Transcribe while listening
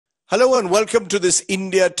Hello and welcome to this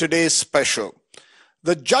India Today special.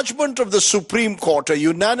 The judgment of the Supreme Court, a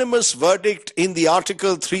unanimous verdict in the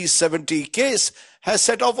Article 370 case, has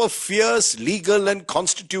set off a fierce legal and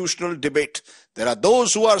constitutional debate. There are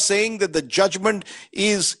those who are saying that the judgment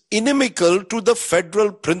is inimical to the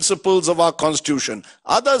federal principles of our constitution.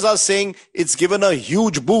 Others are saying it's given a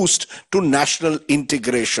huge boost to national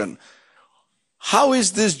integration. How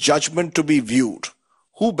is this judgment to be viewed?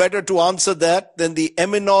 Who better to answer that than the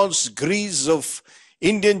eminence grise of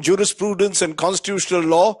Indian jurisprudence and constitutional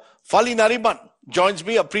law? Fali Nariman joins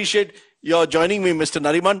me. Appreciate your joining me, Mr.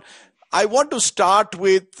 Nariman. I want to start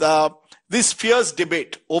with this fierce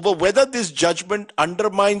debate over whether this judgment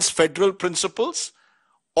undermines federal principles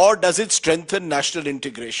or does it strengthen national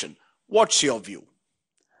integration. What's your view?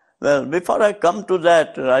 Well, before I come to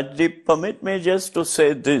that, Rajdeep, permit me just to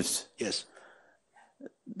say this. Yes.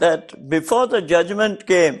 That before the judgment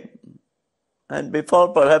came, and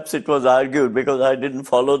before perhaps it was argued, because I didn't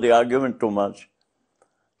follow the argument too much,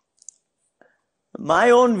 my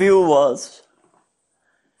own view was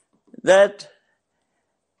that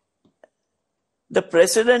the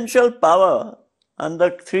presidential power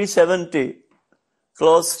under 370,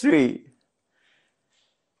 Clause 3,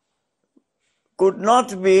 could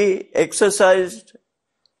not be exercised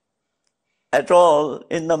at all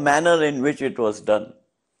in the manner in which it was done.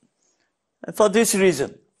 And for this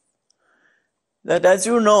reason, that as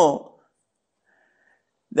you know,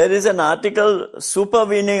 there is an article,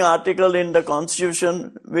 supervening article in the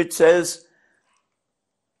Constitution which says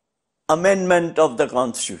amendment of the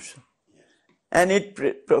Constitution. And it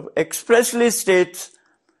expressly states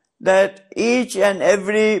that each and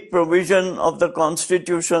every provision of the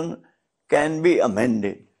Constitution can be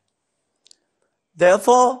amended.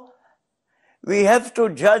 Therefore, we have to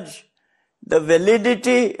judge the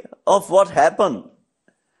validity of what happened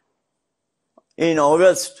in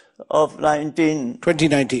August of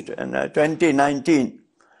 2019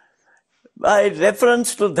 by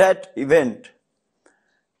reference to that event.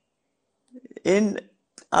 In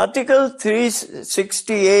Article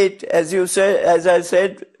 368, as I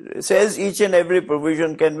said, says each and every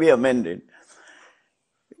provision can be amended.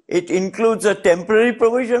 It includes a temporary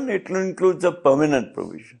provision, it includes a permanent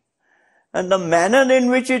provision. And the manner in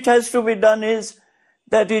which it has to be done is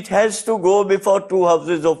that it has to go before two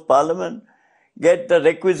houses of parliament, get the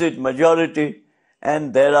requisite majority,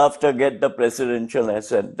 and thereafter get the presidential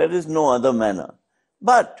assent. There is no other manner.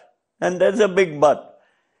 But, and there's a big but,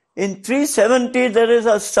 in 370 there is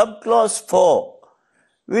a subclause 4,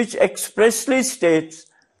 which expressly states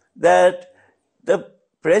that the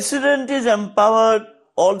president is empowered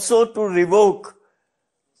also to revoke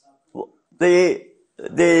the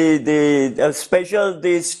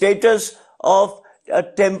status of a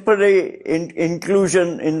temporary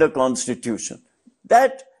inclusion in the Constitution.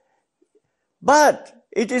 But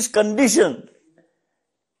it is conditioned.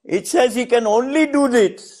 It says he can only do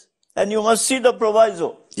this, and you must see the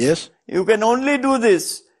proviso. Yes. You can only do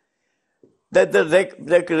this, that the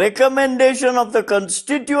recommendation of the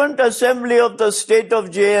Constituent Assembly of the state of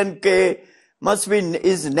J&K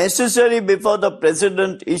is necessary before the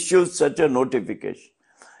President issues such a notification.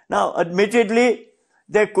 Now, admittedly,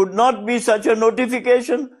 there could not be such a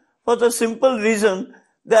notification for the simple reason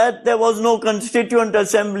that there was no Constituent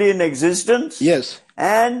Assembly in existence. Yes.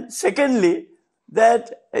 And secondly,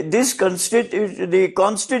 that the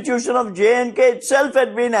Constitution of J&K itself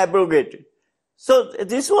had been abrogated. So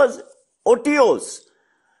this was otiose.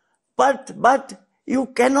 But you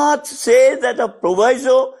cannot say that a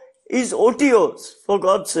proviso is otiose, for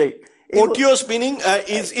God's sake. Otiose meaning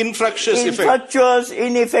is infructuous effect. Infructuous,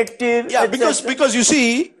 ineffective. Yeah, because you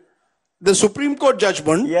see, the Supreme Court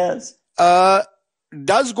judgment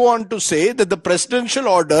does go on to say that the presidential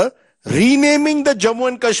order renaming the Jammu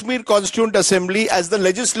and Kashmir Constituent Assembly as the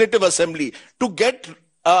Legislative Assembly to get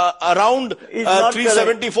around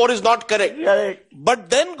 374 is not correct. But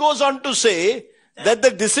then goes on to say that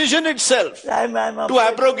the decision itself to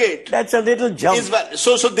abrogate, that's a little jump.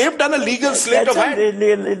 So they've done a legal sleight of hand.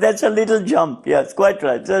 That's a little jump. Yes, quite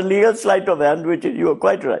right. It's a legal sleight of hand, which you are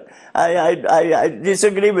quite right. I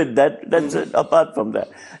disagree with that. That's apart from that.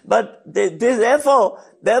 But therefore,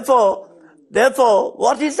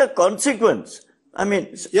 what is the consequence? I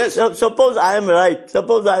mean, yes. Suppose I am right.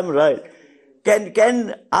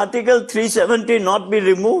 Can Article 370 not be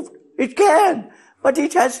removed? It can. But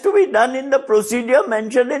it has to be done in the procedure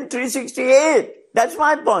mentioned in 368. That's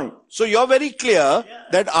my point. So you're very clear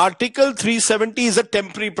that Article 370 is a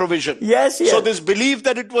temporary provision. Yes, yes. So this belief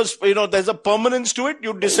that it was, there's a permanence to it,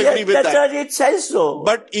 you disagree with that's that. Right, it says so.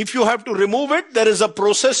 But if you have to remove it, there is a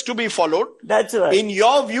process to be followed. That's right. In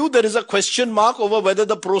your view, there is a question mark over whether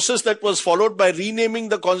the process that was followed by renaming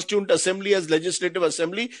the Constituent Assembly as Legislative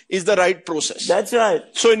Assembly is the right process. That's right.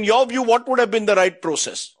 So in your view, what would have been the right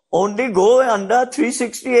process? Only go under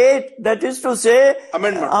 368. That is to say,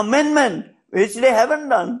 amendment, which they haven't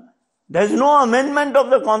done. There's no amendment of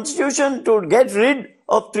the Constitution to get rid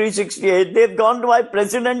of 368. They've gone by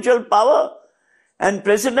presidential power. And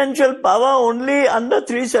presidential power only under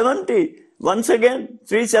 370. Once again,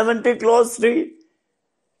 370 clause 3.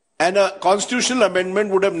 And a constitutional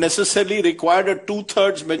amendment would have necessarily required a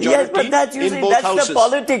 2/3 majority in both houses. That's the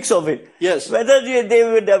politics of it. Yes. Whether they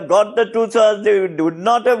would have got the 2/3, they would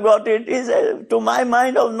not have got it, is, to my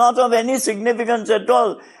mind, not of any significance at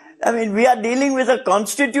all. I mean, we are dealing with a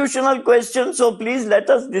constitutional question, so please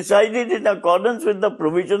let us decide it in accordance with the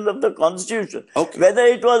provisions of the Constitution. Okay. Whether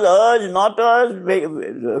it was urged, not urged,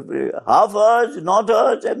 half urged, not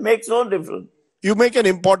urged, it makes no difference. You make an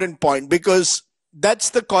important point, because that's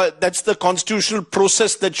the constitutional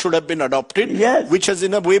process that should have been adopted, yes, which has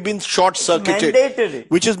in a way been short-circuited. Mandated.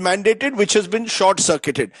 Which is mandated, which has been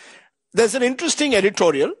short-circuited. There's an interesting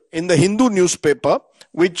editorial in the Hindu newspaper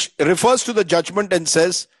which refers to the judgment and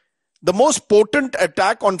says, the most potent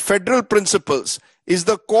attack on federal principles is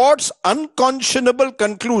the court's unconscionable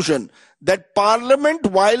conclusion that Parliament,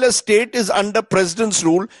 while a state is under President's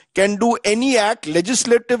rule, can do any act,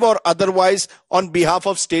 legislative or otherwise, on behalf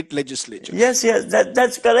of state legislature. Yes,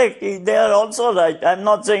 that's correct. They are also right. I'm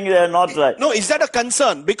not saying they are not right. No, is that a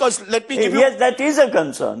concern? Because let me give you... Yes, that is a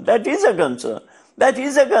concern. That is a concern. That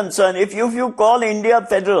is a concern. If you call India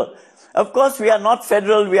federal, of course we are not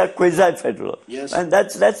federal, we are quasi-federal. Yes. And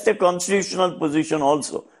that's the constitutional position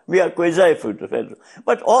also. We are quasi-federal.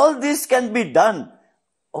 But all this can be done.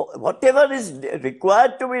 Whatever is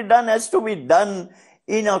required to be done has to be done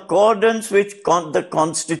in accordance with the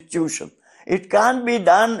Constitution. It can't be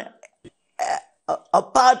done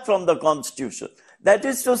apart from the Constitution. That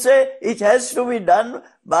is to say, it has to be done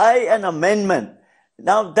by an amendment.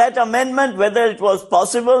 Now, that amendment, whether it was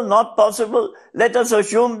possible, not possible, let us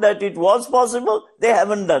assume that it was possible, they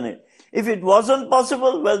haven't done it. If it wasn't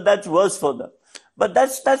possible, well, that's worse for them. But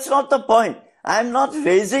that's not the point. I'm not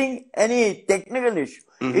raising any technical issue.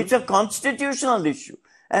 Mm-hmm. It's a constitutional issue.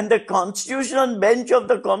 And the constitutional bench of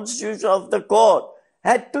the Constitution of the court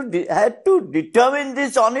had to determine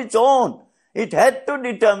this on its own. It had to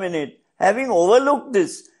determine it. Having overlooked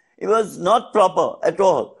this, it was not proper at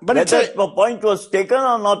all. But whether the point was taken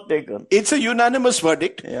or not taken. It's a unanimous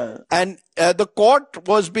verdict. Yeah. And the court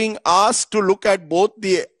was being asked to look at both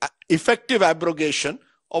the effective abrogation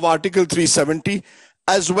of Article 370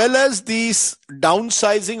 as well as the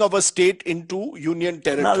downsizing of a state into union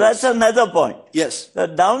territories. Now that's another point. Yes. The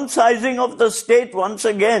downsizing of the state, once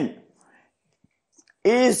again,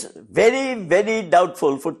 is very, very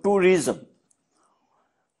doubtful for two reasons.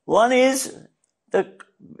 One is the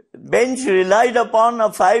bench relied upon a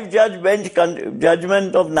 5-judge bench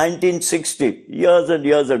judgment of 1960, years and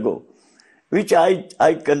years ago, which I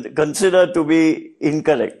consider to be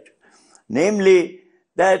incorrect. Namely,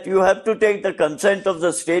 that you have to take the consent of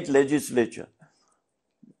the state legislature.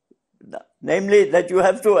 Namely, that you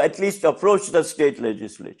have to at least approach the state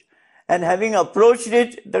legislature. And having approached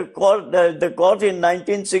it, the court in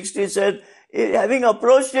 1960 said, having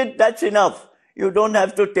approached it, that's enough. You don't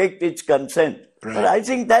have to take its consent. Right. But I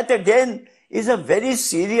think that again is a very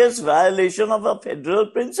serious violation of a federal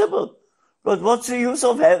principle. Because what's the use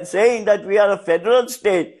of saying that we are a federal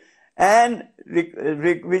state and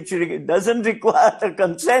which doesn't require the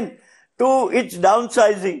consent to its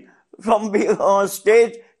downsizing from being a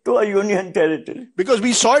state to a union territory? Because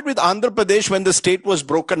we saw it with Andhra Pradesh when the state was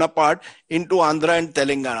broken apart into Andhra and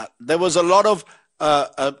Telangana. There was a lot of,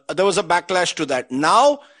 there was a backlash to that.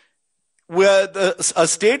 Now, where a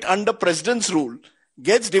state under president's rule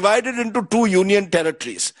gets divided into 2 union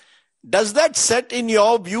territories, does that set, in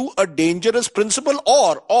your view, a dangerous principle?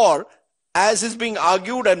 Or as is being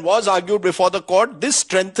argued and was argued before the court, this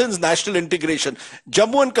strengthens national integration?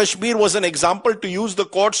 Jammu and Kashmir was an example, to use the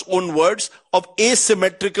court's own words, of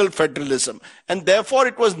asymmetrical federalism. And therefore,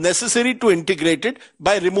 it was necessary to integrate it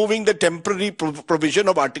by removing the temporary provision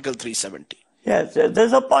of Article 370. Yes,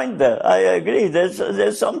 there's a point there. I agree.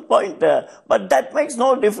 There's some point there. But that makes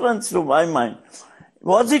no difference to my mind.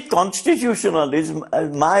 Was it constitutional?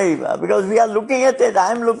 Because we are looking at it,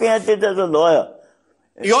 I'm looking at it as a lawyer.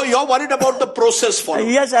 You're worried about the process followed.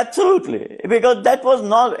 Yes, absolutely. Because that was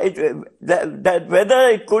not, that whether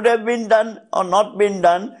it could have been done or not been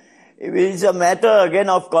done is a matter again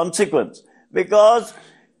of consequence. Because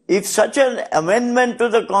if such an amendment to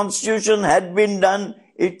the Constitution had been done,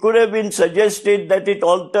 it could have been suggested that it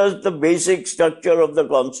alters the basic structure of the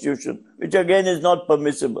Constitution, which again is not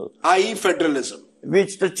permissible. I.e. federalism.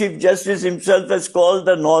 Which the Chief Justice himself has called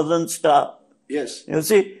the Northern Star. Yes. You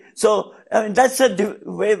see? So, I mean, that's a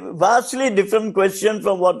vastly different question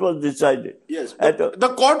from what was decided. Yes.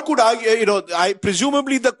 The court could argue,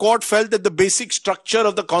 presumably the court felt that the basic structure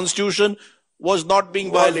of the Constitution was not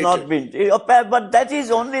being violated. But that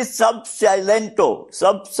is only sub silento.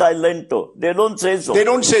 They don't say so. They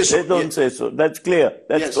don't say so. They don't say so. That's clear.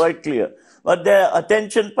 That's quite clear. But their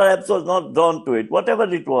attention perhaps was not drawn to it, whatever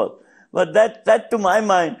it was. But that to my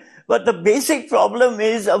mind, but the basic problem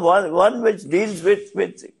is one which deals with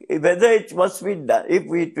whether it must be done. If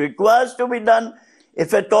it requires to be done,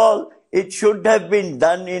 if at all, it should have been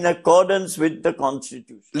done in accordance with the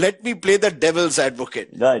Constitution. Let me play the devil's advocate.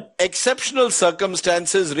 Right. Exceptional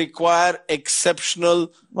circumstances require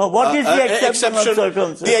exceptional... Well, what is the exceptional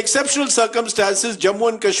circumstance? The exceptional circumstances, Jammu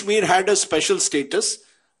and Kashmir had a special status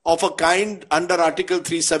of a kind under Article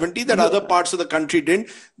 370 that other parts of the country didn't.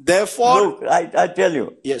 Therefore... Look, I tell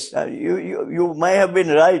you. Yes. You may have been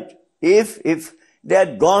right. If they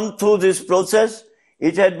had gone through this process,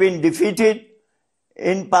 it had been defeated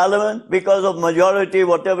in Parliament because of majority,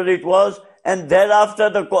 whatever it was, and thereafter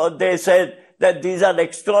they said that these are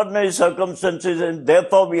extraordinary circumstances and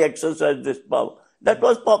therefore we exercise this power. That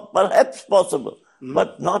was perhaps possible,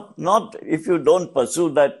 but not if you don't pursue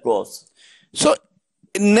that course. So,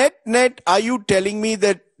 net, are you telling me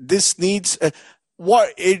that this needs...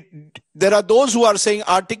 there are those who are saying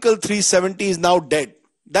Article 370 is now dead.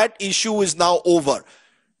 That issue is now over.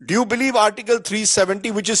 Do you believe Article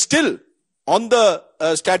 370, which is still on the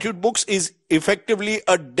statute books, is effectively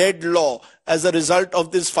a dead law as a result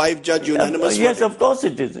of this 5-judge unanimous Yes, verdict? of course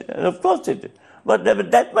it is. Of course it is. But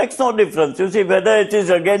that makes no difference. You see, whether it is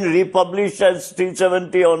again republished as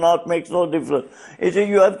 370 or not makes no difference. You see,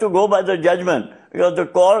 you have to go by the judgment, because the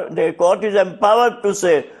court is empowered to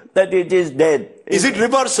say that it is dead. Is it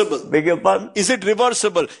reversible? Beg your pardon? Is it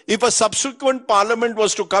reversible? If a subsequent parliament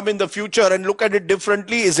was to come in the future and look at it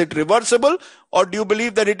differently, is it reversible, or do you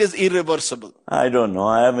believe that it is irreversible? I don't know.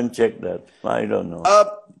 I haven't checked that. I don't know.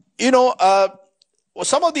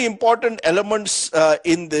 Some of the important elements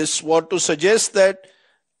in this were to suggest that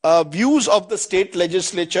views of the state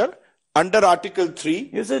legislature under Article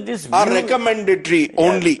 3 are recommendatory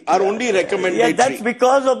only, only recommendatory. Yeah, that's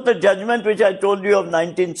because of the judgment which I told you of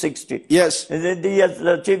 1960. Yes.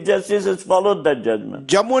 The Chief Justice has followed that judgment.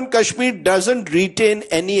 Jammu and Kashmir doesn't retain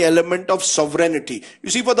any element of sovereignty. You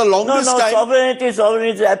see, for the longest time... sovereignty is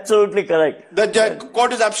absolutely correct. The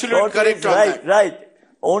court is absolutely correct on that. Right.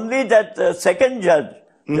 Only that the second judge,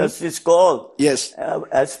 Justice Kaul,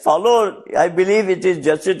 has followed, I believe it is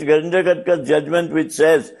Justice Garindra Khatkar's judgment which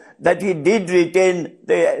says that he did retain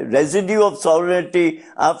the residue of sovereignty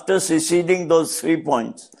after seceding those 3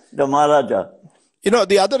 points, the Maharaja.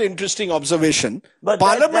 The other interesting observation, but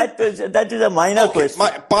that is a minor question.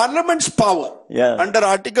 Parliament's power under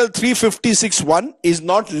Article 356(1) is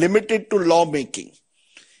not limited to lawmaking.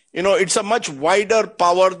 It's a much wider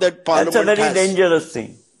power that Parliament has. That's a very dangerous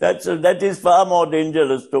thing. That is far more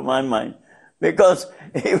dangerous to my mind. Because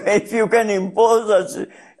if you can impose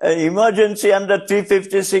an emergency under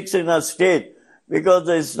 356 in a state because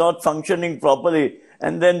it's not functioning properly,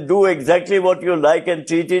 and then do exactly what you like and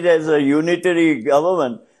treat it as a unitary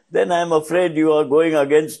government, then I'm afraid you are going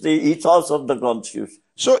against the ethos of the Constitution.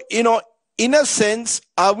 So, in a sense,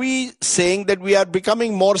 are we saying that we are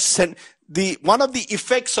becoming more... one of the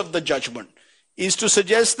effects of the judgment is to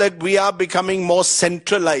suggest that we are becoming more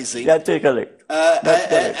centralizing. That's correct.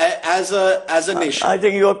 As a nation. I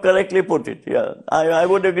think you have correctly put it. Yeah, I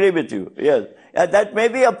would agree with you. Yes, that may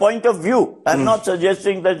be a point of view. I'm not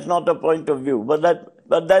suggesting that's not a point of view, but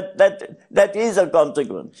that is a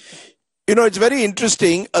consequence. It's very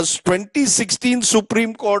interesting. A 2016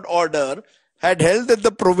 Supreme Court order had held that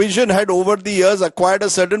the provision had over the years acquired a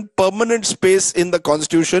certain permanent space in the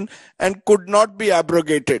Constitution and could not be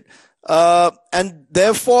abrogated. And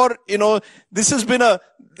therefore, this has been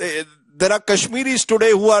there are Kashmiris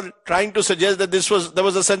today who are trying to suggest that there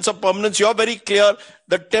was a sense of permanence. You're very clear.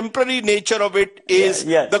 The temporary nature of it is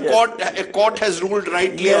court has ruled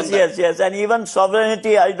rightly on that. Yes. And even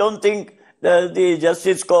sovereignty, I don't think the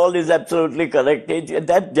Justice Kaul is absolutely correct.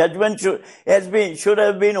 That judgment should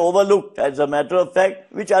have been overlooked, as a matter of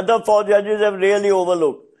fact, which other 4 judges have really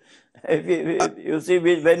overlooked. You see,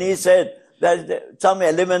 when he said that some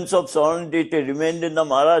elements of sovereignty remained in the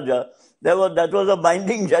Maharaja, that was a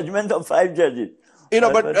binding judgment of 5 judges.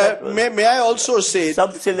 May I also say,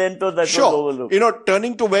 sub silento that sure, was overlooked.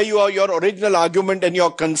 Turning to where your original argument and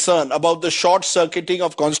your concern about the short circuiting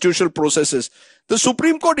of constitutional processes, the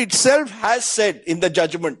Supreme Court itself has said in the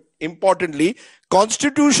judgment, importantly,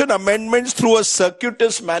 constitution amendments through a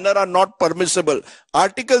circuitous manner are not permissible.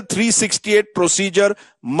 Article 368 procedure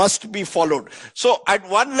must be followed. So at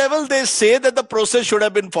one level, they say that the process should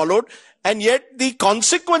have been followed. And yet the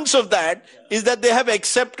consequence of that is that they have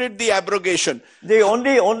accepted the abrogation. The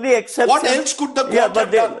only exception. What else could the court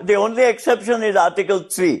have done? The only exception is Article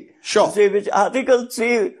 3. Sure. You see, which Article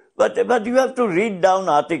 3, but you have to read down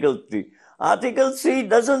Article 3. Article 3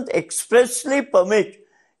 doesn't expressly permit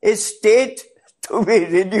a state to be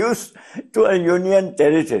reduced to a union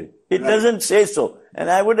territory. It doesn't say so. And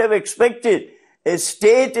I would have expected a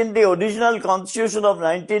state in the original constitution of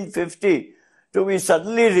 1950 to be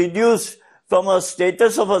suddenly reduced from a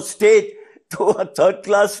status of a state to a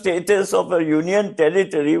third-class status of a union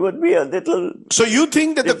territory would be a little. So you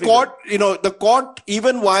think that difficult. the court,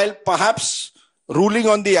 even while perhaps ruling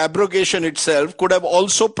on the abrogation itself, could have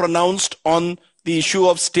also pronounced on the issue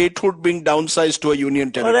of statehood being downsized to a union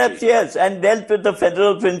territory? Perhaps, yes, and dealt with the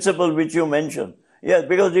federal principle which you mentioned. Yes,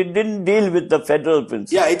 because it didn't deal with the federal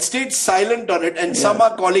principle. Yeah, it stayed silent on it, and some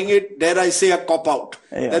are calling it, dare I say, a cop-out.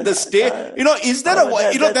 That the state, is there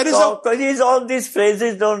all these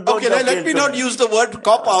phrases don't okay, let me not use the word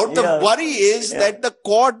cop-out. The worry is that the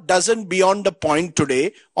court doesn't, beyond the point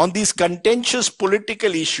today, on these contentious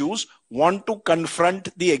political issues, want to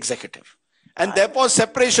confront the executive. And therefore,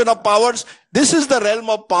 separation of powers, this is the realm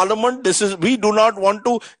of parliament. We do not want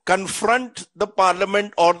to confront the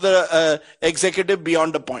parliament or the executive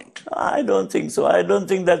beyond the point. I don't think so. I don't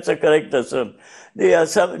think that's a correct assumption.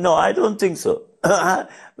 No, I don't think so.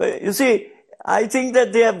 You see, I think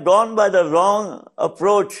that they have gone by the wrong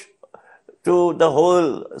approach to the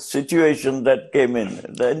whole situation that came in,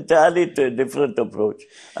 the entirely different approach.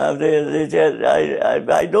 I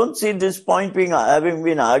don't see this point having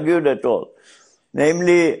been argued at all.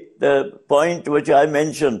 Namely, the point which I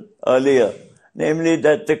mentioned earlier, namely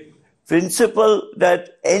that the principle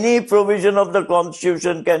that any provision of the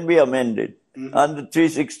Constitution can be amended under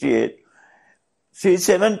 368.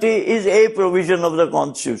 370 is a provision of the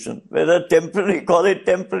Constitution. Whether temporary, call it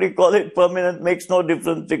permanent, makes no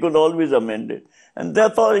difference. They could always amend it. And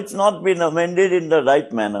therefore, it's not been amended in the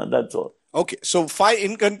right manner. That's all. Okay. So,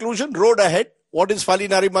 in conclusion, road ahead. What is Fali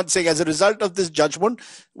Nariman saying as a result of this judgment,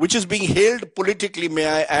 which is being hailed politically, may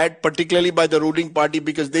I add, particularly by the ruling party,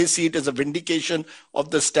 because they see it as a vindication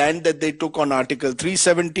of the stand that they took on Article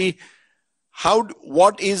 370.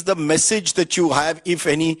 What is the message that you have, if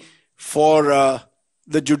any, for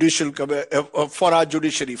the judicial, for our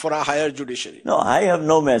judiciary, for our higher judiciary? No, I have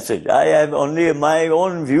no message. I have only my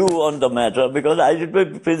own view on the matter, because it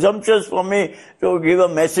would be presumptuous for me to give a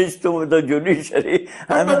message to the judiciary.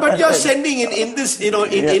 But you're sending in this,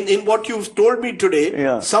 in what you've told me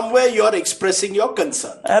today, somewhere you're expressing your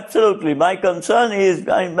concern. Absolutely. My concern is,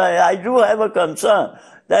 I do have a concern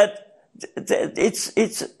that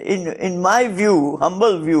it's in my view,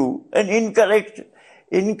 humble view, an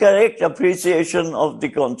incorrect appreciation of the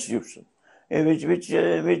Constitution,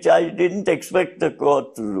 which I didn't expect the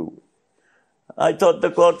court to do. I thought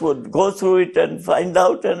the court would go through it and find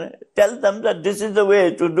out and tell them that this is the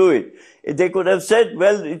way to do it. They could have said,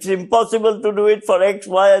 well, it's impossible to do it for X,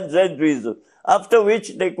 Y, and Z reason, after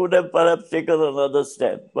which they could have perhaps taken another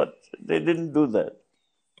step, but they didn't do that.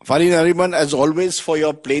 Fali Nariman, as always, for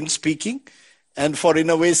your plain speaking and for, in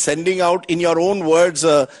a way, sending out, in your own words,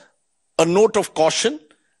 a note of caution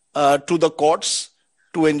to the courts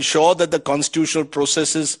to ensure that the constitutional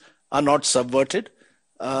processes are not subverted.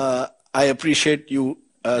 I appreciate you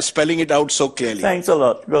spelling it out so clearly. Thanks a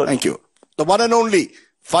lot. Good. Thank you. The one and only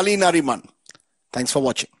Fali Nariman. Thanks for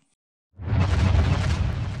watching.